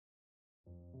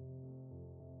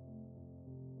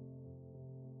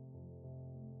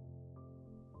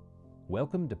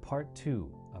Welcome to part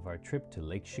 2 of our trip to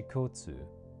Lake Shikotsu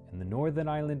in the northern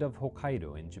island of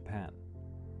Hokkaido in Japan.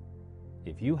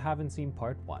 If you haven't seen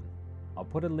part 1, I'll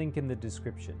put a link in the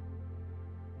description.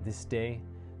 This day,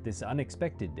 this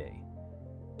unexpected day,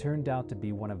 turned out to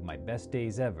be one of my best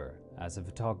days ever as a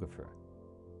photographer.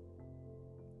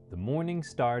 The morning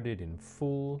started in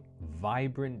full,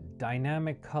 vibrant,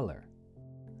 dynamic color.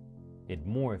 It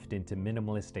morphed into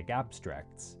minimalistic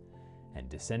abstracts and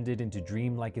descended into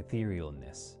dreamlike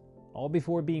etherealness, all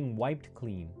before being wiped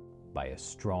clean by a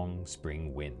strong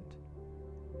spring wind.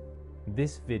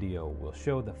 This video will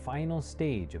show the final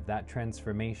stage of that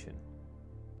transformation.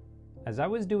 As I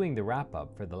was doing the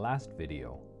wrap-up for the last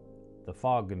video, the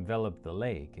fog enveloped the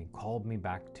lake and called me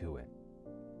back to it.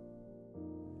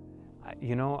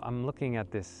 I'm looking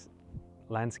at this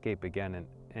landscape again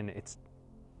and it's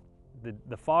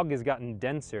the fog has gotten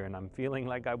denser and I'm feeling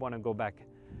like I want to go back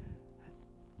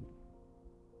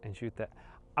and shoot that.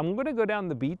 I'm going to go down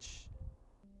the beach.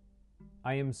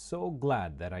 I am so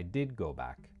glad that I did go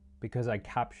back because I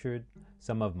captured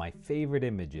some of my favorite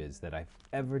images that I've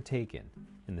ever taken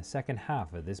in the second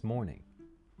half of this morning.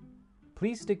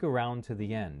 Please stick around to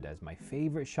the end as my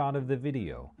favorite shot of the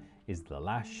video is the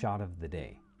last shot of the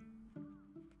day.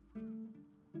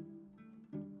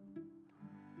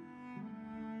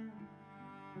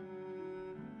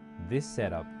 This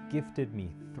setup gifted me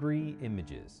 3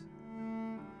 images.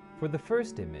 For the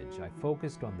first image, I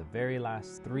focused on the very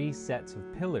last 3 sets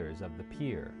of pillars of the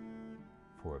pier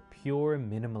for a pure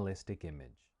minimalistic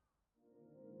image.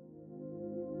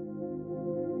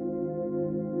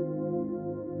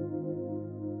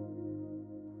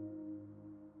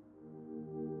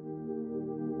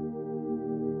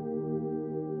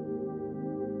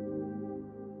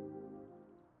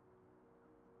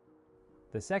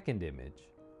 The second image,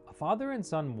 a father and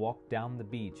son walked down the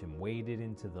beach and waded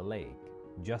into the lake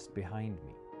just behind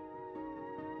me.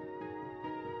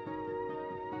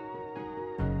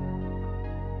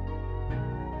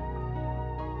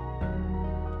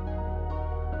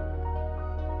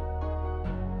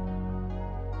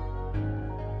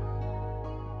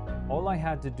 All I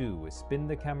had to do was spin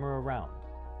the camera around,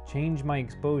 change my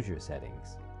exposure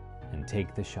settings, and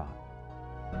take the shot.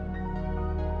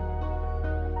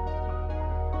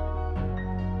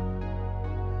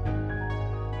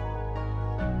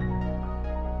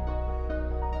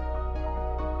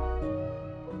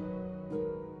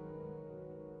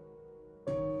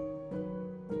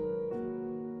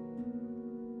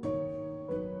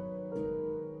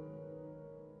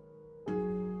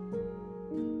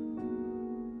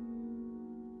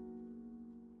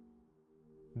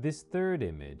 This third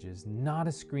image is not a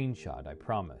screenshot, I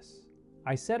promise.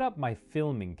 I set up my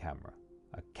filming camera,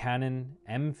 a Canon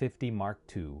M50 Mark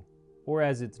II, or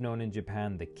as it's known in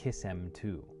Japan, the KISS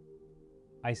M2.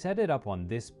 I set it up on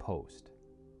this post.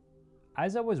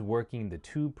 As I was working the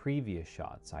 2 previous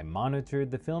shots, I monitored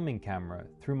the filming camera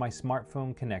through my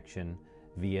smartphone connection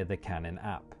via the Canon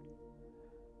app.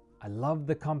 I loved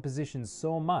the composition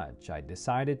so much, I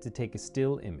decided to take a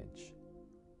still image.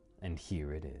 And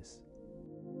here it is.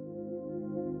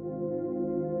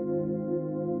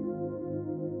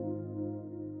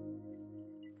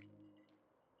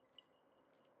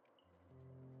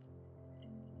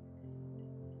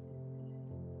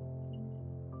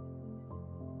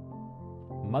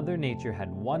 Mother Nature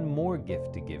had one more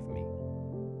gift to give me.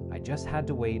 I just had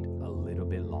to wait a little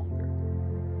bit longer.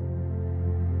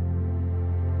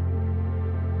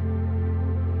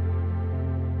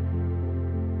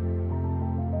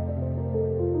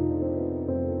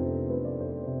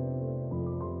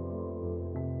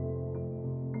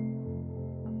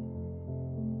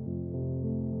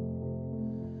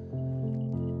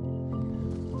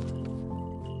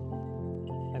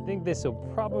 I think this will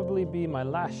probably be my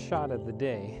last shot of the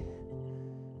day.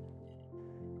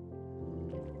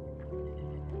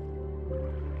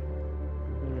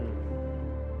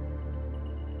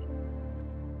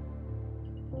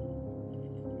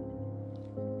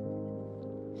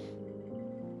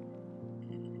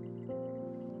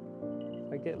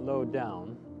 If I get low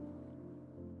down,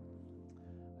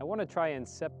 I want to try and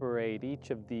separate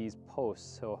each of these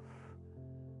posts so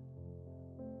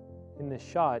in the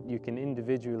shot, you can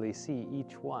individually see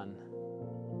each one.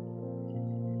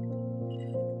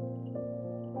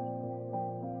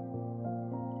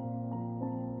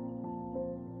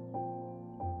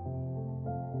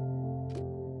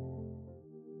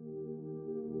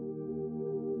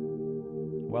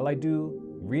 While I do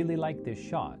really like this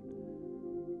shot,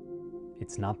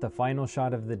 it's not the final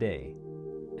shot of the day,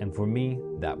 and for me,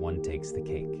 that one takes the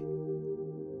cake.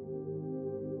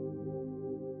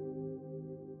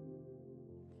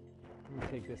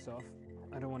 take this off.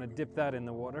 I don't want to dip that in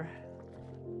the water.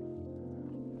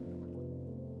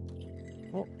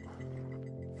 Oh,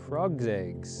 frog's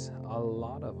eggs, a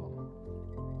lot of them.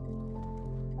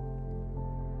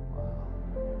 Wow.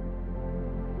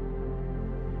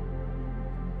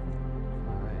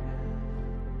 All right.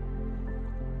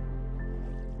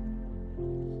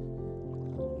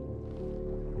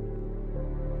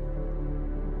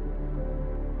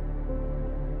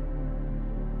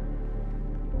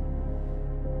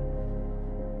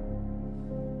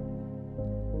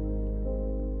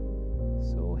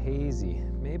 So hazy.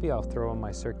 Maybe I'll throw in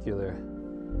my circular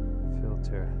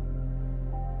filter.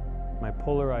 My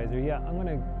polarizer. Yeah, I'm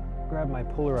gonna grab my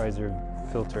polarizer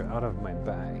filter out of my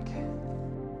bag.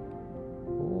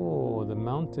 Oh, the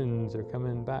mountains are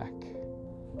coming back.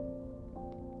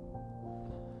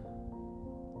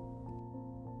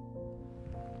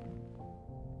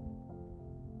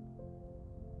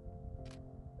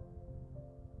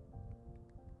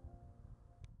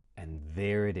 And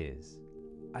there it is.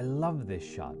 I love this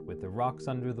shot with the rocks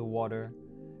under the water,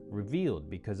 revealed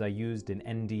because I used an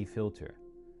ND filter.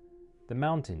 The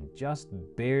mountain just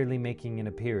barely making an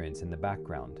appearance in the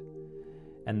background,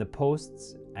 and the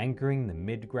posts anchoring the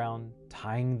midground,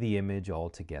 tying the image all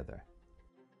together.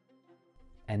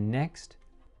 And next,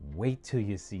 wait till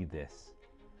you see this.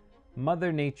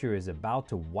 Mother Nature is about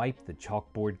to wipe the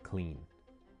chalkboard clean.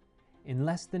 In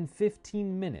less than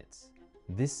 15 minutes,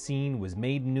 this scene was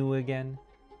made new again,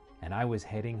 and I was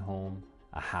heading home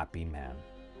a happy man.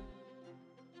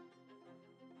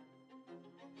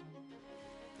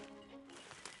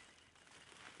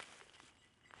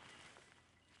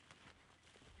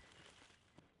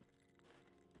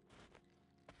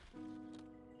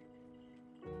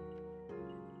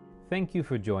 Thank you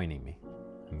for joining me.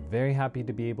 I'm very happy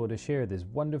to be able to share this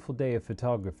wonderful day of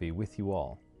photography with you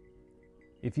all.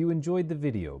 If you enjoyed the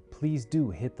video, please do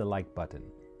hit the like button.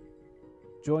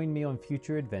 Join me on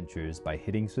future adventures by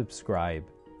hitting subscribe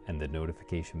and the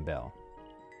notification bell.